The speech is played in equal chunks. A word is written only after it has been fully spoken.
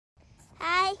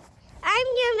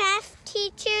math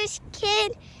teacher's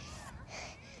kid,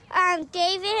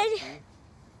 David.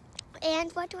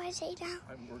 And what do I say now?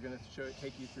 We're going to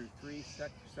take you through three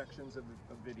sections of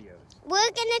videos.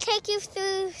 We're going to take you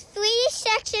through 3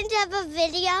 sections of a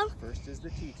video. First is the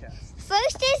T-test.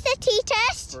 First is the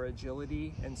T-test. For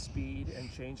agility and speed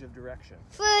and change of direction.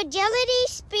 For agility,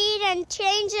 speed, and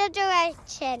change of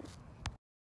direction.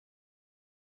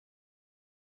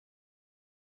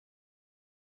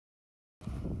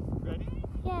 Ready?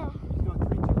 Yeah. Go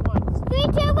 3, 2, 1. 3,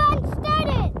 2, 1, start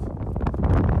it!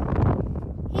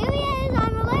 Here he is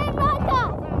on the land rocker.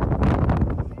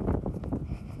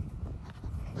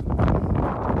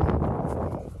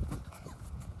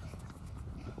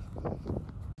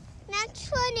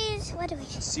 Next one is, what do we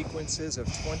do? Sequences of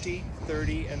 20,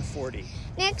 30, and 40.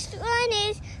 Next one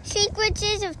is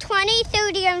sequences of 20,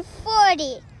 30, and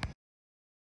 40.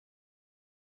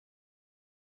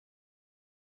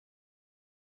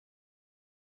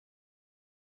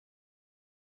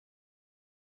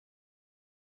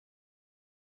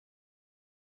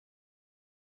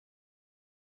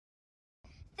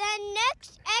 The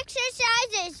next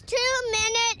exercise is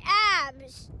 2-minute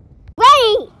abs.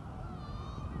 Ready?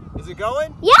 Is it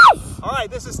going? Yes! All right,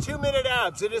 this is 2-minute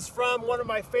abs. It is from one of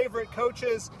my favorite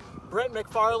coaches, Brett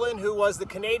McFarlane, who was the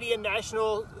Canadian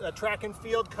national track and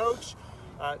field coach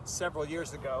several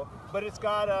years ago. But it's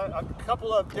got a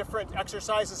couple of different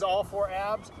exercises, all for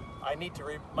abs. I need to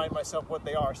remind myself what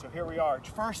they are, so here we are.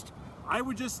 First, I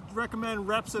would just recommend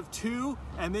reps of 2,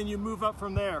 and then you move up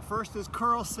from there. First is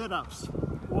curl sit-ups.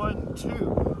 1,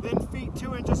 2. Then feet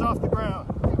 2 inches off the ground.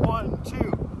 1,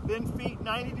 2. Then feet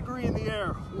 90 degrees in the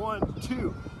air. 1,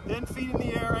 2. Then feet in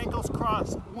the air, ankles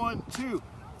crossed. 1, 2.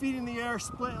 Feet in the air,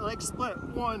 split, legs split.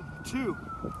 1, 2.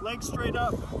 Legs straight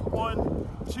up. 1,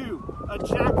 2. A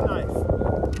jackknife.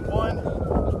 1,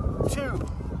 2.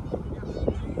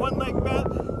 One leg bent.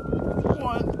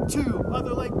 1, 2.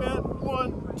 Other leg bent.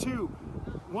 1, 2.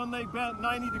 One leg bent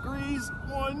 90 degrees.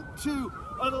 1, 2.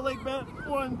 Other leg bent.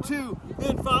 1, 2.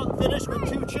 Then finish with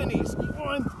 2 chinnies.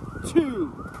 1,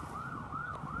 2.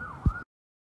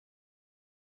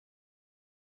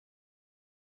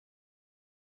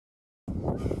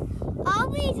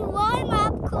 Always warm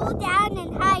up, cool down,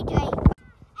 and hydrate.